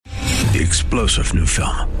The explosive new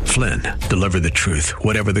film, Flynn, deliver the truth,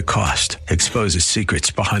 whatever the cost, exposes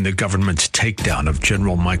secrets behind the government's takedown of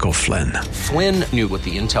General Michael Flynn. Flynn knew what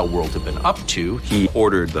the intel world had been up to. He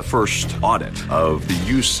ordered the first audit of the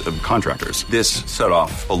use of contractors. This set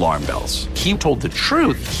off alarm bells. He told the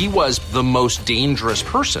truth. He was the most dangerous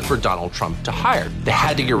person for Donald Trump to hire. They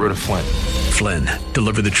had to get rid of Flynn. Flynn,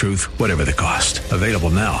 deliver the truth, whatever the cost. Available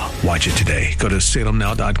now. Watch it today. Go to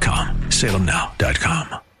salemnow.com.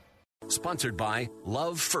 salemnow.com. Sponsored by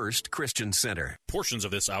Love First Christian Center. Portions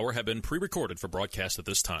of this hour have been pre-recorded for broadcast at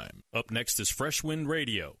this time. Up next is Fresh Wind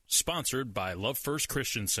Radio, sponsored by Love First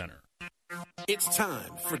Christian Center. It's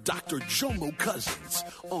time for Dr. Jomo Cousins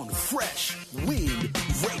on Fresh Wind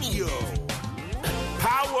Radio.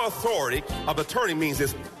 Power authority of attorney means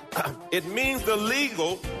this. It means the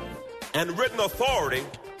legal and written authority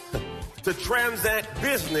to transact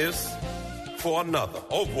business for another.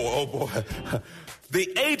 Oh boy. The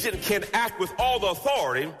agent can act with all the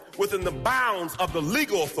authority within the bounds of the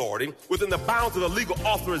legal authority, within the bounds of the legal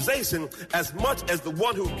authorization, as much as the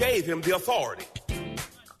one who gave him the authority.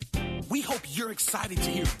 We hope you're excited to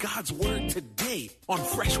hear God's word today on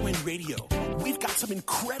Fresh Wind Radio. We've got some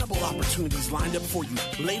incredible opportunities lined up for you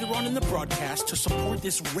later on in the broadcast to support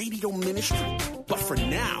this radio ministry. But for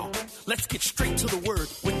now, let's get straight to the word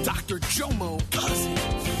with Dr. Jomo Cousins.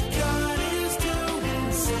 God is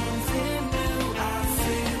doing something new.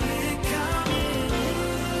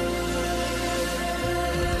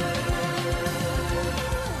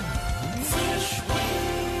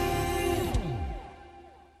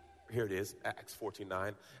 Here it is, Acts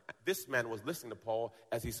 14:9. This man was listening to Paul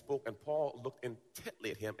as he spoke, and Paul looked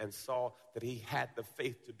intently at him and saw that he had the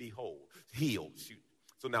faith to be healed.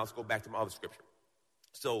 So now let's go back to my other scripture.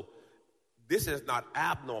 So this is not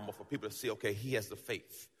abnormal for people to see, okay, he has the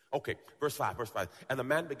faith. Okay, verse 5. And the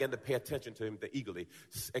man began to pay attention to him eagerly,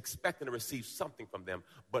 expecting to receive something from them.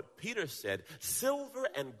 But Peter said, silver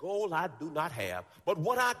and gold I do not have, but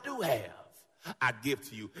what I do have, I give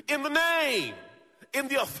to you. In the name, in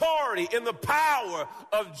the authority, in the power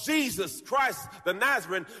of Jesus Christ, the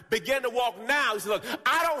Nazarene, began to walk now. He said, look,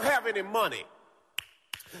 I don't have any money.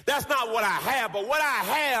 That's not what I have, but what I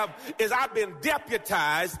have is I've been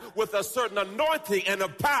deputized with a certain anointing and a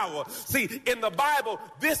power. See, in the Bible,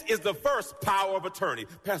 this is the first power of attorney.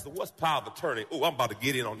 Pastor, what's power of attorney? Oh, I'm about to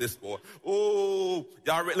get in on this, boy. Oh,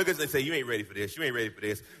 y'all look at this and say, you ain't ready for this. You ain't ready for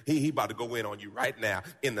this. He about to go in on you right now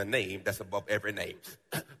in the name that's above every name.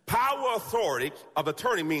 Power authority of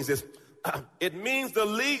attorney means this. It means the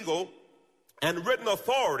legal and written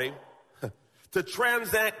authority to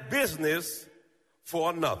transact business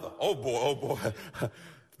for another. Oh boy.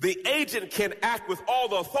 The agent can act with all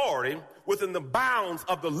the authority within the bounds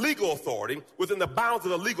of the legal authority, within the bounds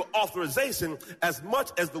of the legal authorization, as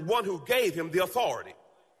much as the one who gave him the authority.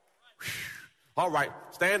 All right,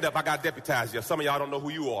 stand up. I got deputized you. Some of y'all don't know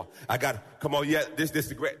who you are. Come on, yeah, this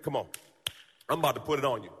is great. Come on. I'm about to put it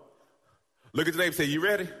on you. Look at your neighbor and say, you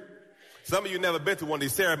ready? Some of you never been to one of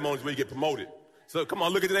these ceremonies where you get promoted. So come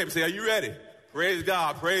on, look at your neighbor and say, are you ready? Praise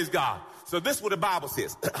God, praise God. So this is what the Bible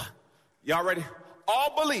says. Y'all ready?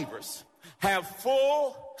 All believers have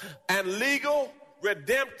full and legal,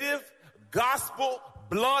 redemptive, gospel,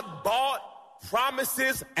 blood-bought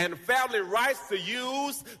promises and family rights to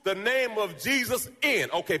use the name of Jesus in.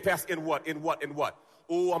 Okay, Pastor, in what?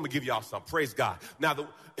 Oh, I'm going to give y'all some. Praise God. Now,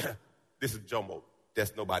 this is Jomo.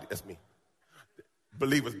 That's nobody. That's me.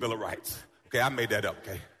 Believers' Bill of Rights. Okay, I made that up,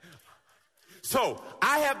 okay? So,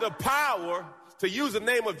 I have the power to use the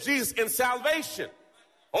name of Jesus in salvation.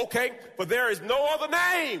 Okay, for there is no other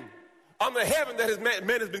name under heaven that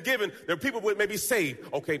man has been given that people may be saved.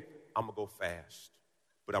 Okay, I'm going to go fast,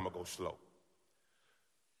 but I'm going to go slow.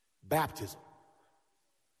 Baptism.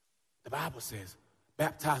 The Bible says,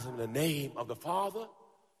 baptize them in the name of the Father,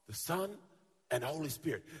 the Son, and the Holy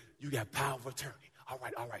Spirit. You got power of attorney. All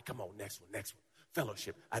right, come on, next one.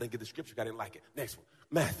 Fellowship. I didn't get the scripture, I didn't like it. Next one,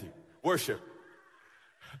 Matthew. Worship.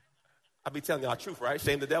 I be telling y'all the truth, right?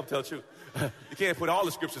 Shame the devil, tell the truth. You can't put all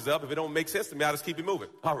the scriptures up. If it don't make sense to me, I'll just keep it moving.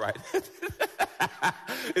 All right.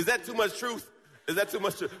 Is that too much truth?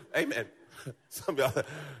 Amen. Some of y'all.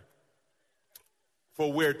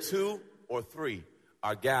 For where 2 or 3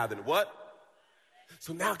 are gathered, what?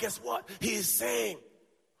 So now guess what? He is saying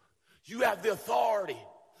you have the authority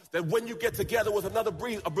that when you get together with another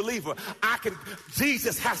believer,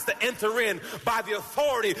 Jesus has to enter in by the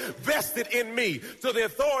authority vested in me. So the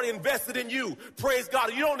authority invested in you. Praise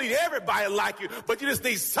God. You don't need everybody like you, but you just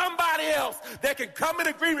need somebody else that can come in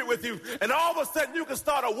agreement with you. And all of a sudden you can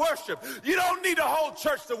start a worship. You don't need the whole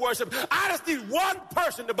church to worship. I just need one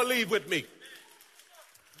person to believe with me.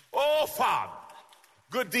 Oh, Father,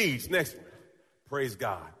 Good deeds. Next one. Praise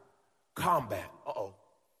God. Combat.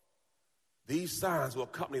 These signs will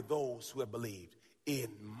accompany those who have believed. In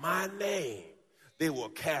my name, they will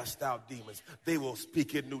cast out demons. They will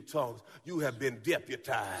speak in new tongues. You have been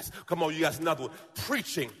deputized. Come on, you guys, another one.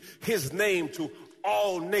 Preaching his name to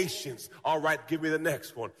all nations. All right, give me the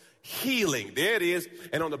next one. Healing. There it is.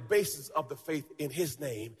 And on the basis of the faith in his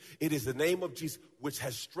name, it is the name of Jesus which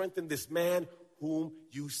has strengthened this man whom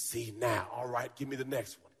you see now. All right, give me the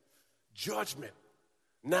next one. Judgment.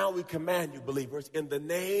 Now we command you, believers, in the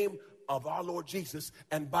name of our Lord Jesus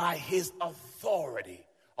and by his authority.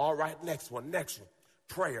 All right, next one.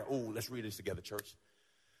 Prayer. Let's read this together, church.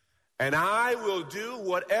 And I will do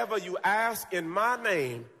whatever you ask in my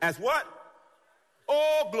name as what?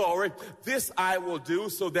 Oh, glory. This I will do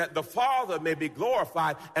so that the Father may be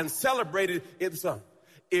glorified and celebrated in the Son.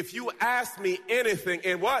 If you ask me anything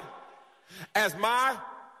in what? As my,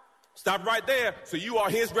 stop right there. So you are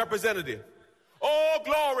his representative. Oh,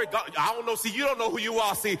 glory. God, I don't know. See, you don't know who you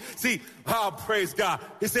are. See, praise God.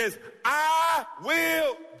 He says, I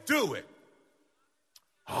will do it.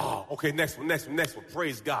 Oh, okay. Next one.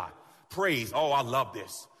 Praise God. Praise. Oh, I love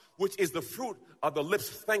this. Which is the fruit of the lips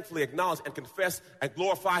thankfully acknowledge and confess and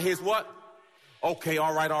glorify his what? Okay,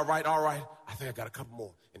 all right. I think I got a couple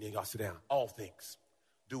more. And then y'all sit down. All things.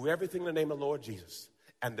 Do everything in the name of the Lord Jesus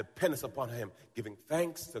and dependence upon him, giving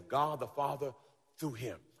thanks to God the Father through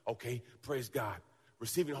him. Okay, praise God.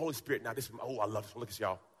 Receiving the Holy Spirit. Now this, I love this one. Look at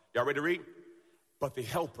y'all. Y'all ready to read? But the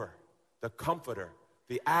helper, the comforter,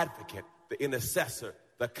 the advocate, the intercessor,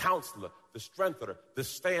 the counselor, the strengthener, the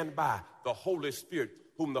standby, the Holy Spirit,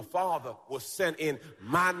 whom the Father will send in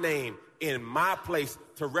my name, in my place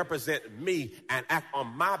to represent me and act on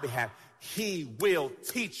my behalf. He will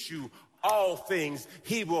teach you all things.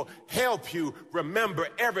 He will help you remember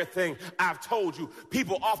everything I've told you.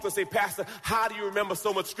 People often say, Pastor, how do you remember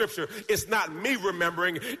so much scripture? It's not me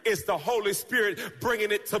remembering. It's the Holy Spirit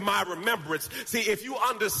bringing it to my remembrance. See, if you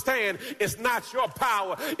understand, it's not your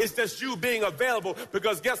power. It's just you being available,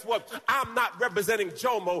 because guess what? I'm not representing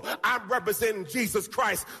Jomo. I'm representing Jesus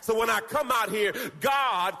Christ. So when I come out here,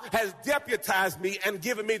 God has deputized me and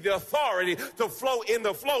given me the authority to flow in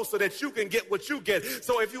the flow so that you can get what you get.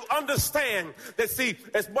 So if you understand that, see,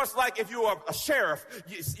 it's much like if you are a sheriff,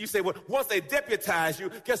 you say, well, once they deputize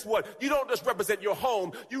you, guess what? You don't just represent your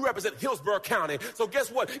home, you represent Hillsborough County. So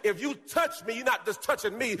guess what? If you touch me, you're not just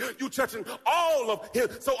touching me, you're touching all of him.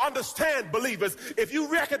 So understand, believers, if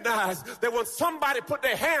you recognize that when somebody put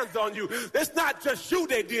their hands on you, it's not just you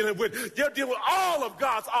they're dealing with, you're dealing with all of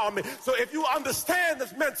God's army. So if you understand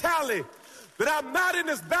this mentality, that I'm not in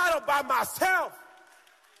this battle by myself,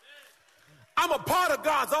 I'm a part of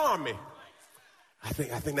God's army. I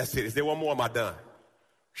think that's it. Is there one more? Am I done?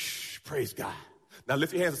 Shh, praise God. Now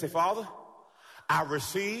lift your hands and say, Father, I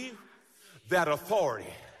receive that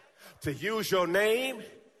authority to use your name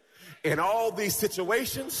in all these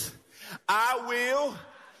situations. I will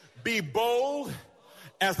be bold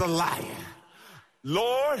as a lion.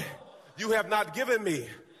 Lord, you have not given me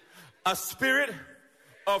a spirit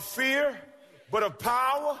of fear, but of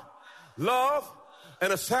power, love,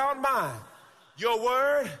 and a sound mind. Your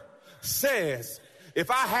word says, if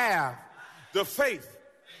I have the faith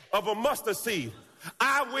of a mustard seed,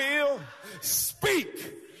 I will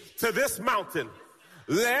speak to this mountain.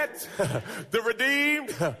 Let the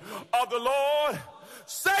redeemed of the Lord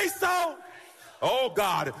say so. Oh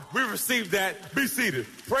God, we received that. Be seated.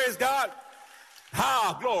 Praise God.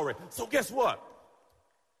 Glory. So guess what?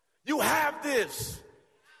 You have this.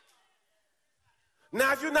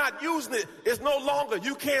 Now, if you're not using it, it's no longer,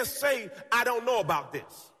 you can't say, I don't know about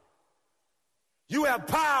this. You have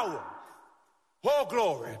power, oh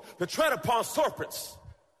glory, to tread upon serpents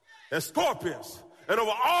and scorpions and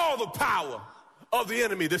over all the power of the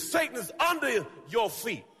enemy. The Satan is under your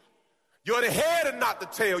feet. You're the head and not the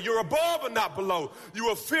tail. You're above and not below. You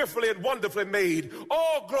are fearfully and wonderfully made.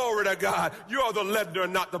 Oh, glory to God. You are the lender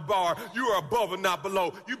and not the borrower. You are above and not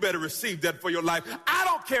below. You better receive that for your life. I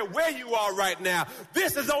don't care where you are right now.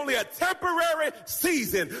 This is only a temporary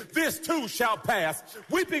season. This too shall pass.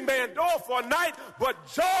 Weeping may endure for a night, but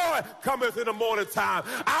joy cometh in the morning time.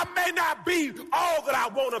 I may not be all that I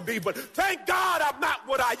want to be, but thank God I'm not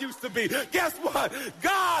what I used to be. Guess what?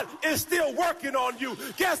 God is still working on you.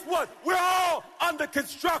 Guess what? We're all under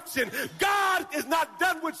construction. God is not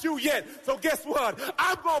done with you yet. So guess what?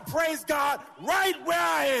 I'm going to praise God right where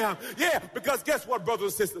I am. Yeah, because guess what,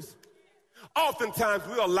 brothers and sisters? Oftentimes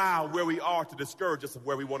we allow where we are to discourage us of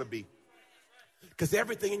where we want to be. Because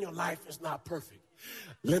everything in your life is not perfect.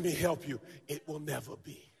 Let me help you. It will never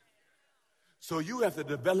be. So you have to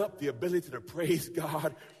develop the ability to praise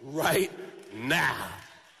God right now.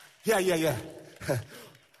 Yeah.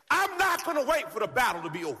 I'm not going to wait for the battle to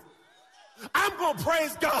be over. I'm going to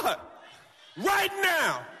praise God right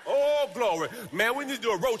now. Oh, glory. Man, we need to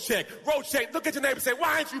do a road check. Road check. Look at your neighbor and say,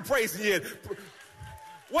 why aren't you praising yet?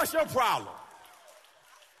 What's your problem?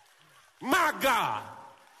 My God.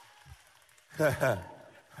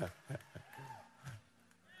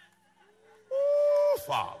 Oh,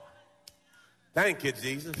 Father. Thank you,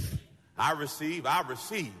 Jesus. I receive.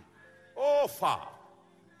 Oh, Father.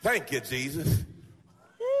 Thank you, Jesus.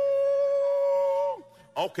 Ooh.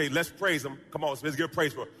 Okay, let's praise him. Come on, let's give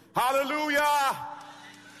praise for him. Hallelujah.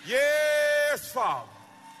 Yes, Father.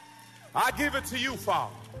 I give it to you,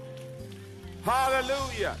 Father.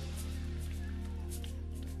 Hallelujah.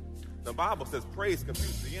 The Bible says praise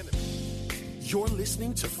confuses the enemy. You're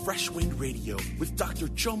listening to Fresh Wind Radio with Dr.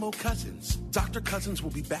 Jomo Cousins. Dr. Cousins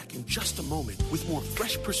will be back in just a moment with more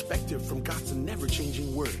fresh perspective from God's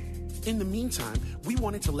never-changing word. In the meantime, we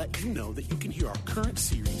wanted to let you know that you can hear our current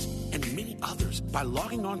series and many others by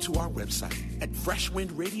logging on to our website at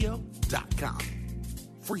freshwindradio.com.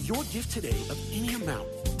 For your gift today of any amount,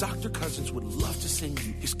 Dr. Cousins would love to send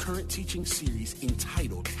you his current teaching series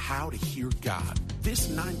entitled How to Hear God. This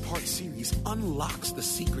 9-part series unlocks the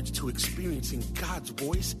secrets to experiencing God's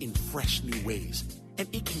voice in fresh new ways, and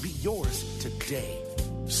it can be yours today.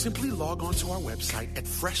 Simply log on to our website at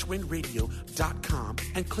freshwindradio.com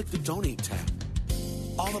and click the Donate tab.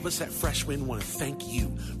 All of us at Fresh Wind want to thank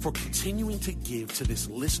you for continuing to give to this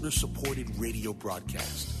listener-supported radio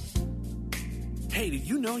broadcast. Hey, did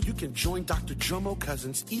you know you can join Dr. Jomo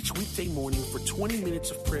Cousins each weekday morning for 20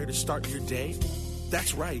 minutes of prayer to start your day?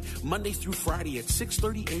 That's right. Monday through Friday at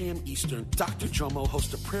 6:30 a.m. Eastern, Dr. Jomo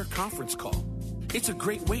hosts a prayer conference call. It's a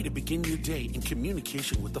great way to begin your day in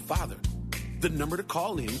communication with the Father. The number to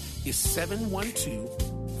call in is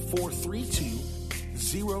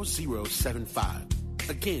 712-432-0075.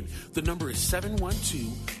 Again, the number is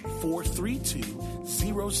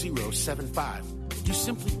 712-432-0075. You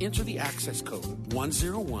simply enter the access code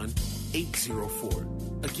 101804.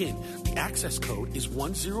 Again, the access code is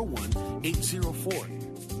 101804.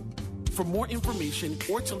 For more information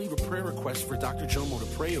or to leave a prayer request for Dr. Jomo to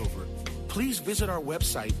pray over, please visit our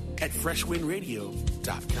website at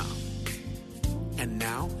freshwindradio.com. And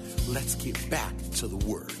now, let's get back to the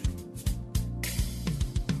Word.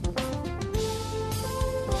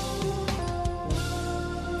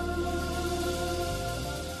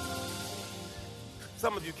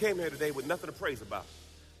 Some of you came here today with nothing to praise about.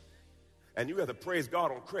 And you have to praise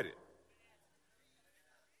God on credit.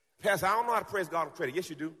 Pastor, I don't know how to praise God on credit. Yes,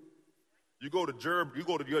 you do. You go to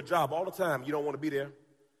your job all the time. You don't want to be there.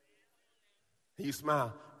 And you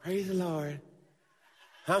smile. Praise the Lord.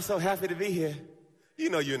 I'm so happy to be here. You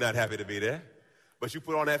know you're not happy to be there. But you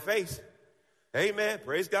put on that face. Amen.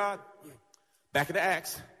 Praise God. Back in the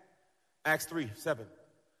Acts 3:7.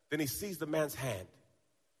 Then he seized the man's hand,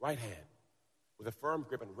 right hand, with a firm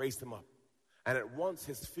grip and raised him up. And at once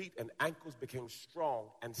his feet and ankles became strong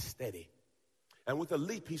and steady. And with a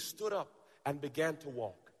leap he stood up and began to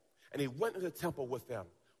walk. And he went into the temple with them,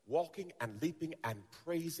 walking and leaping and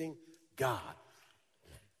praising God.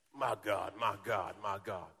 My God, my God, my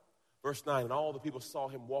God. Verse 9, and all the people saw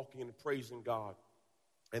him walking and praising God.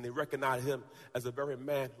 And they recognized him as the very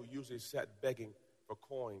man who usually sat begging for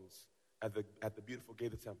coins at the beautiful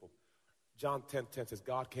gate of the temple. John 10:10 says,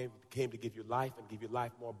 God came to give you life and give you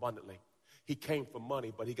life more abundantly. He came for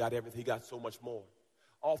money, but he got everything. He got so much more.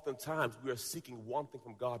 Oftentimes, we are seeking one thing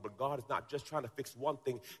from God, but God is not just trying to fix one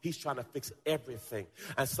thing. He's trying to fix everything.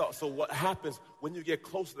 And so what happens when you get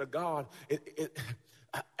closer to God,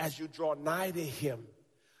 as you draw nigh to him,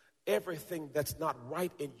 everything that's not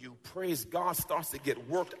right in you, praise God, starts to get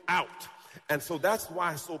worked out. And so that's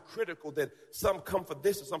why it's so critical that some come for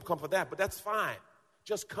this and some come for that, but that's fine.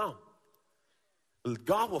 Just come.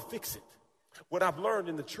 God will fix it. What I've learned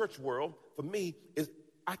in the church world, for me, is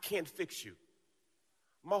I can't fix you.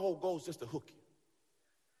 My whole goal is just to hook you.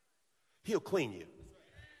 He'll clean you.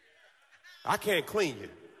 I can't clean you.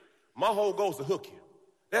 My whole goal is to hook you.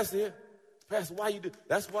 That's it. Pastor, why you do?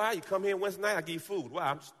 That's why you come here Wednesday night, I give you food.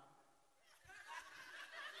 Why?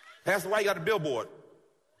 Pastor, why you got a billboard?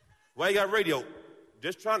 Why you got radio?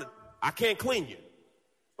 Just trying to, I can't clean you.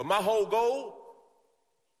 But my whole goal,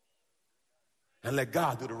 and let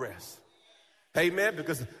God do the rest. Amen?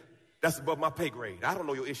 Because that's above my pay grade. I don't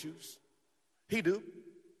know your issues. He do.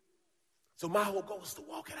 So my whole goal is to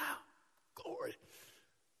walk it out. Glory.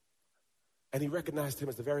 And he recognized him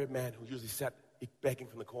as the very man who usually sat begging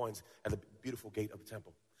from the coins at the beautiful gate of the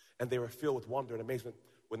temple. And they were filled with wonder and amazement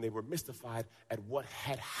when they were mystified at what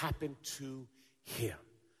had happened to him.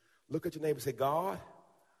 Look at your neighbor and say, God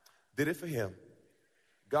did it for him.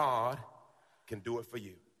 God can do it for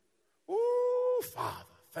you. Ooh, Father.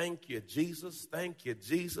 Thank you, Jesus. Thank you,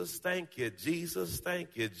 Jesus. Thank you, Jesus.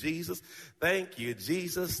 Thank you, Jesus. Thank you,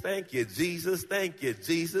 Jesus. Thank you, Jesus. Thank you,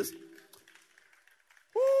 Jesus.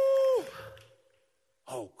 Woo!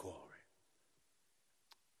 Oh, glory.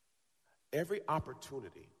 Every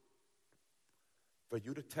opportunity for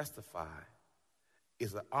you to testify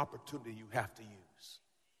is an opportunity you have to use.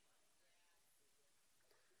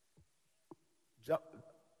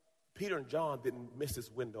 Peter and John didn't miss this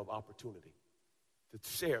window of opportunity to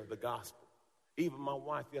share the gospel. Even my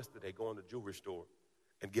wife yesterday going to the jewelry store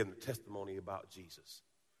and giving a testimony about Jesus.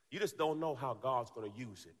 You just don't know how God's going to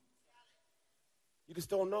use it. You just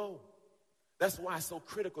don't know. That's why it's so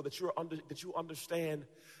critical that you understand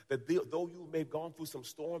that though you may have gone through some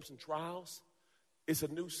storms and trials, it's a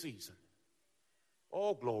new season.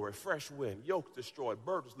 Oh, glory, fresh wind, yokes destroyed,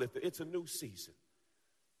 burdens lifted. It's a new season.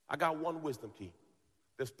 I got one wisdom key.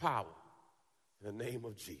 There's power in the name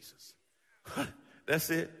of Jesus.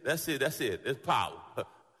 That's it. That's it. That's it. There's power.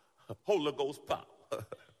 Holy Ghost power.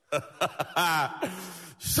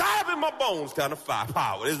 Shive in my bones kind of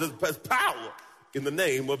power. There's power in the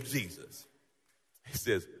name of Jesus. He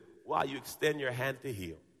says, while you extend your hand to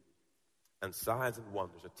heal, and signs and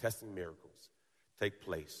wonders, attesting miracles, take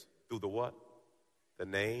place through the what? The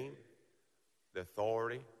name, the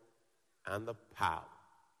authority, and the power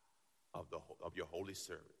of your holy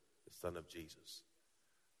servant, the Son of Jesus.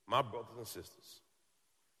 My brothers and sisters,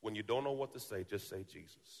 when you don't know what to say, just say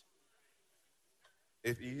Jesus.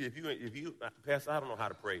 If you, Pastor, I don't know how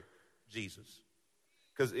to pray Jesus,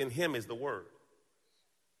 because in him is the word.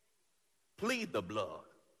 Plead the blood.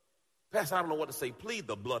 Pastor, I don't know what to say. Plead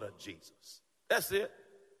the blood of Jesus. That's it.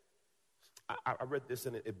 I read this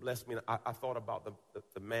and it blessed me. I thought about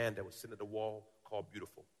the man that was sitting at the wall called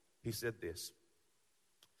Beautiful. He said this: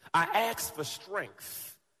 I asked for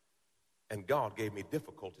strength, and God gave me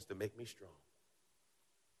difficulties to make me strong.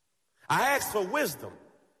 I asked for wisdom,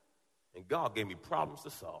 and God gave me problems to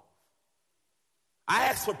solve. I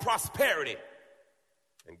asked for prosperity,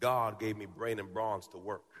 and God gave me brain and bronze to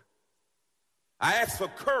work. I asked for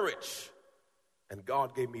courage, and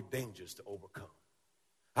God gave me dangers to overcome.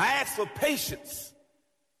 I asked for patience,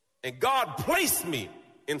 and God placed me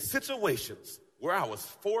in situations where I was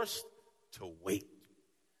forced to wait.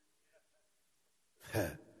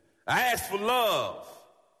 I asked for love,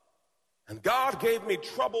 and God gave me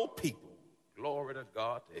troubled people. Glory to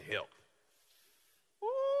God to help.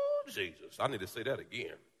 Oh, Jesus, I need to say that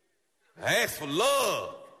again. I asked for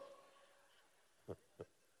love,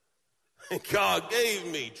 and God gave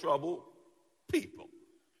me troubled people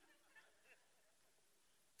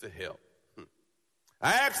to help.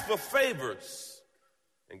 I asked for favors,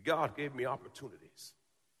 and God gave me opportunities.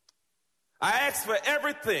 I asked for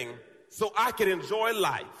everything so I could enjoy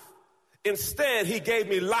life. Instead, he gave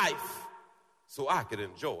me life so I could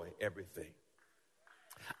enjoy everything.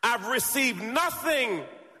 I've received nothing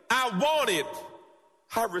I wanted.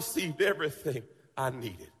 I received everything I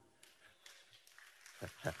needed.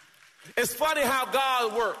 It's funny how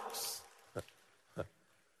God works.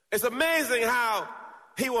 It's amazing how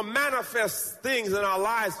he will manifest things in our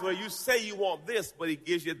lives where you say you want this, but he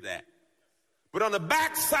gives you that. But on the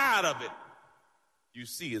back side of it, you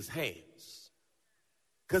see his hands.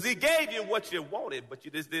 Because he gave you what you wanted, but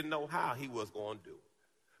you just didn't know how he was going to do it.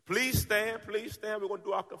 Please stand, please stand. We're going to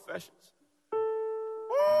do our confessions.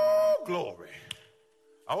 Oh, glory.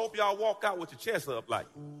 I hope y'all walk out with your chest up like.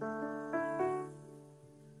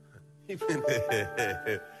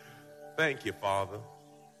 Thank you, Father.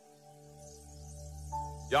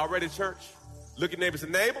 Y'all ready, church? Look at neighbors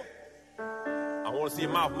and neighbor. I want to see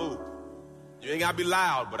your mouth move. You ain't got to be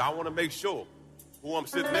loud, but I want to make sure who I'm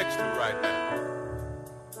sitting next to right now.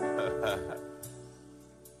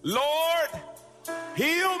 Lord,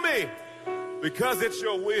 heal me because it's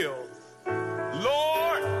your will.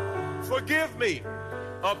 Lord, forgive me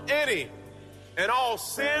of any and all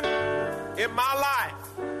sin in my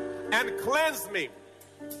life and cleanse me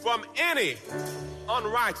from any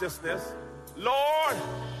unrighteousness. Lord,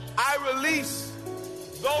 I release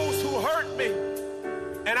those who hurt me,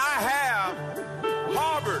 and I have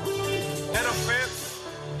harbored an offense.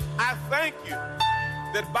 I thank you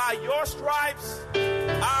that by your stripes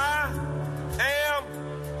I am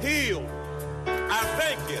healed. I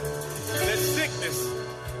thank you that sickness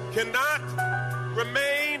cannot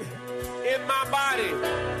remain in my body.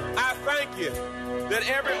 I thank you that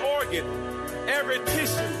every organ, every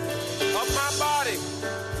tissue of my body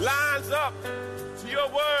lines up to your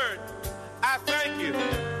word. I I thank you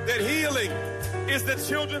that healing is the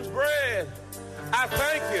children's bread. I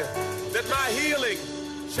thank you that my healing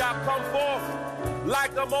shall come forth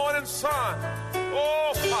like the morning sun.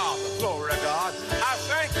 Oh, Father, glory to God. I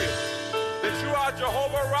thank you that you are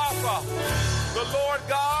Jehovah Rapha, the Lord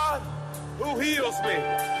God who heals me.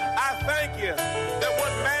 I thank you that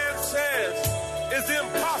what man says is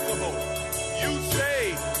impossible, you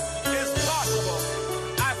say is possible.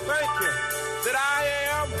 I thank you that I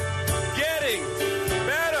am getting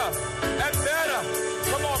better and better.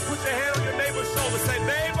 Come on, put your hand on your neighbor's shoulder. Say,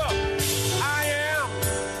 neighbor, I am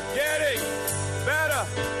getting better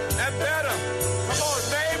and better. Come on,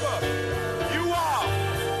 neighbor, you are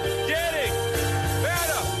getting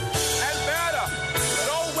better and better.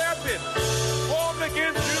 No weapon formed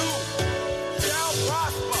against you shall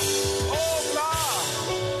prosper. Oh God,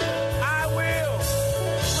 I will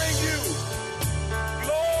bring you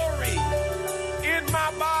glory in my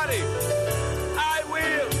body. I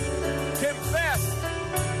will confess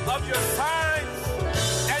of your signs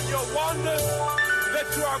and your wonders that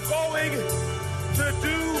you are going to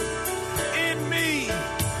do in me.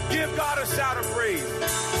 Give God a shout of praise.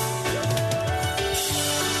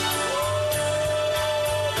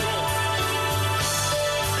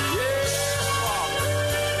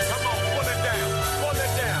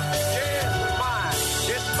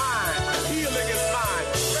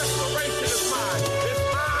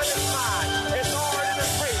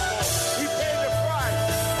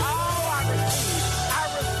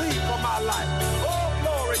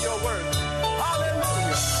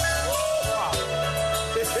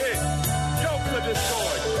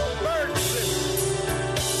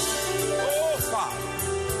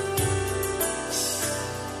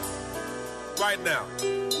 Right now,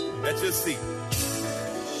 at your seat,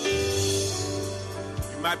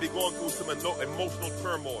 you might be going through some emotional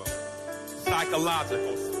turmoil,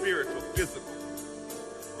 psychological, spiritual, physical.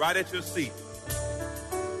 Right at your seat,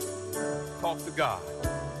 talk to God.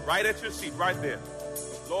 Right at your seat, right there.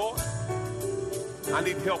 Lord, I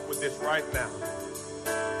need help with this right now.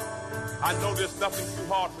 I know there's nothing too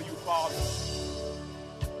hard for you, Father.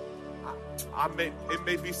 It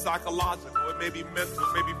may be psychological, it may be mental,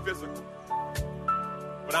 it may be physical.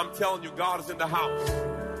 But I'm telling you, God is in the house.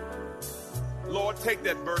 Lord, take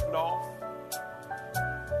that burden off.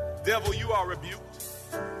 Devil, you are rebuked.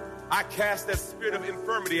 I cast that spirit of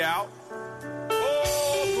infirmity out.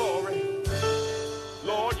 Oh, glory.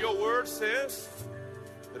 Lord, your word says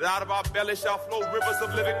that out of our belly shall flow rivers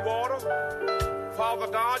of living water. Father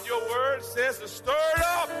God, your word says to stir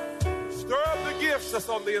up the gifts that's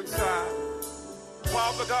on the inside.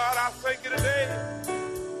 Father God, I thank you today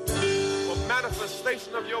for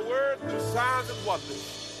manifestation of your word through signs and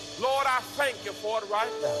wonders. Lord, I thank you for it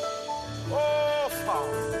right now. Oh,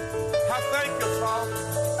 Father, I thank you, Father.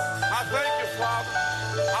 I thank you, Father.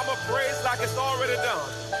 I'm going to praise like it's already done.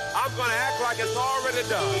 I'm going to act like it's already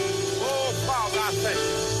done. Oh, Father, I thank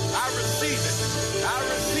you. I receive it. I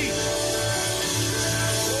receive it.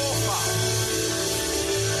 Oh, Father.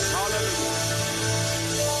 Hallelujah.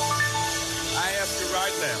 I ask you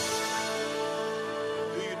right now,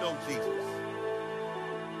 do you know Jesus?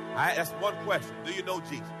 I ask one question. Do you know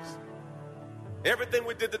Jesus? Everything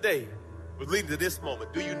we did today was leading to this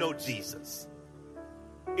moment. Do you know Jesus?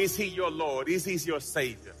 Is he your Lord? Is he your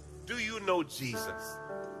Savior? Do you know Jesus?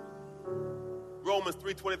 Romans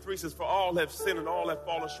 3:23 says, for all have sinned and all have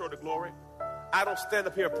fallen short of glory. I don't stand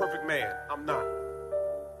up here a perfect man. I'm not.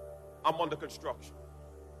 I'm under construction.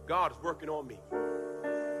 God is working on me.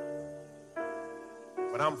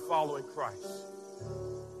 But I'm following Christ.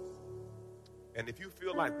 And if you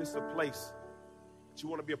feel like this is a place that you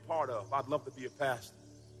want to be a part of, I'd love to be a pastor.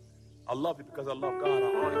 I love you because I love God. I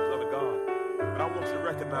honor you because I love God. But I want you to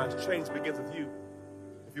recognize change begins with you.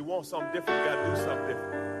 If you want something different, you got to do something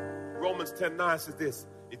different. Romans 10:9 says this,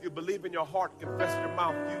 if you believe in your heart and confess in your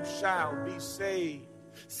mouth, you shall be saved.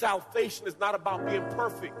 Salvation is not about being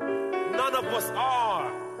perfect. None of us are.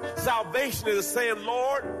 Salvation is saying,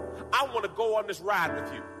 Lord, I want to go on this ride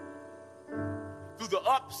with you. Through the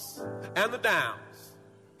ups and the downs,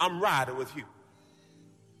 I'm riding with you.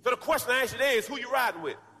 So the question I ask you today is, who you riding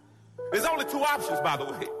with? There's only two options, by the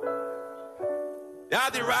way.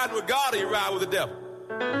 Either you're riding with God or you're riding with the devil.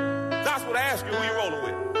 That's what I ask you, who you rolling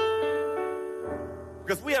with.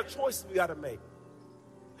 Because we have choices we got to make.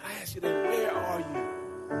 I ask you then, where are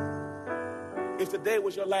you? If today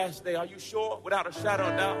was your last day, are you sure, without a shadow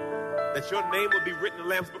of doubt, that your name will be written in the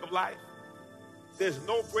Lamb's Book of Life? There's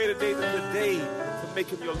no greater day than today to make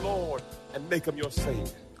him your Lord and make him your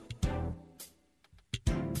Savior.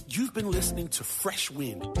 You've been listening to Fresh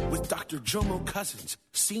Wind with Dr. Jomo Cousins,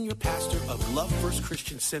 Senior Pastor of Love First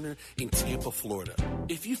Christian Center in Tampa, Florida.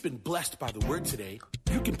 If you've been blessed by the word today,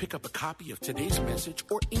 you can pick up a copy of today's message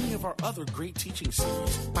or any of our other great teaching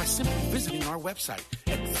series by simply visiting our website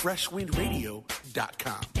at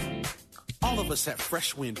freshwindradio.com. All of us at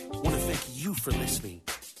Fresh Wind want to thank you for listening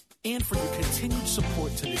and for your continued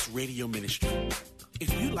support to this radio ministry.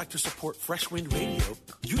 If you'd like to support Fresh Wind Radio,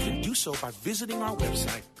 you can do so by visiting our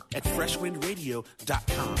website at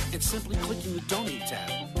freshwindradio.com and simply clicking the Donate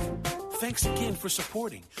tab. Thanks again for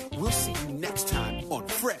supporting. We'll see you next time on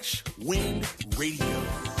Fresh Wind Radio.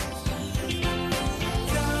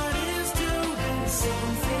 God is doing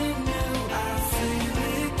something.